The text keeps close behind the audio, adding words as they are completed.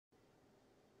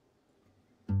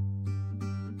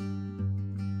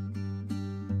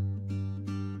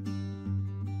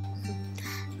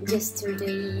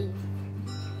yesterday.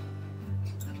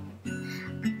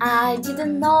 I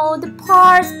didn't know the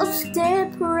parts of the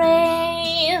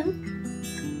brain,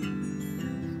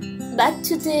 but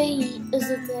today is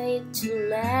a day to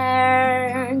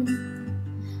learn.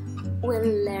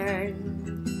 We'll learn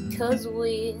 'cause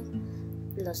we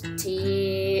lost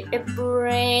the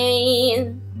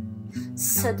brain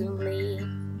suddenly.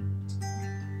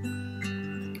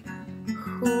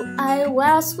 Who I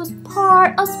was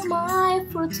part of my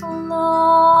frontal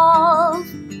lobe,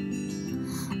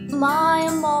 my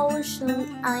emotion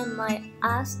and my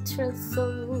astral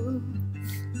soul.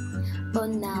 But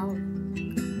now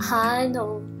I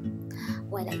know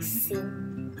what I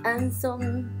sing and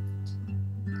song,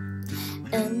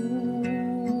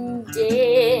 and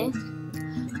the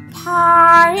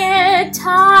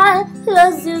parietal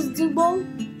loses the bone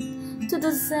to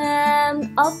the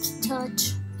sound of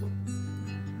touch,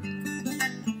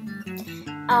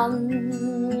 and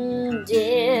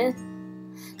the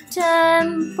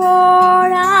temporal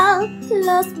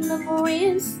lost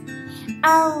memories.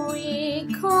 I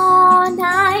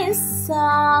recognize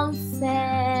some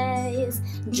face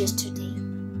yesterday.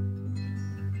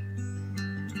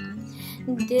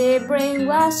 The brain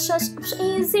was just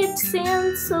easy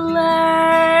to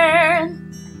learn.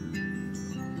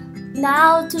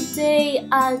 Now today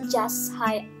I'll just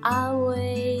hide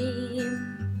away.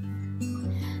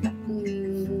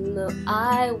 No,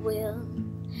 I will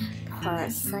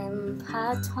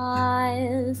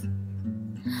parasympathethize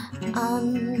on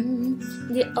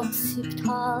the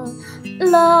occipital.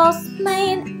 Lost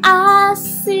main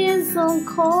axis on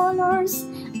colors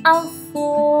and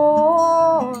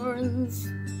forms,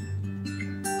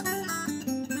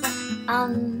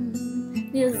 and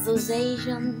the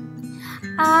association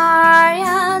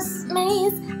areas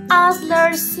made as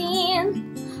learning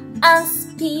and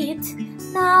speed.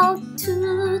 Now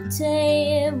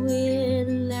today we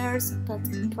learn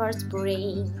part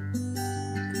brain.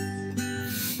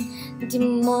 The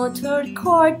motor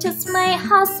cortex may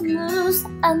have smooth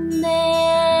and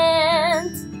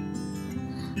end,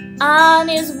 and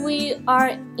if we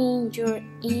are injured,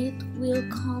 it will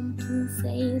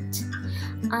compensate,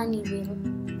 and it will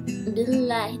be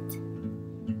like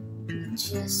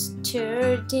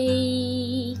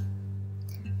yesterday.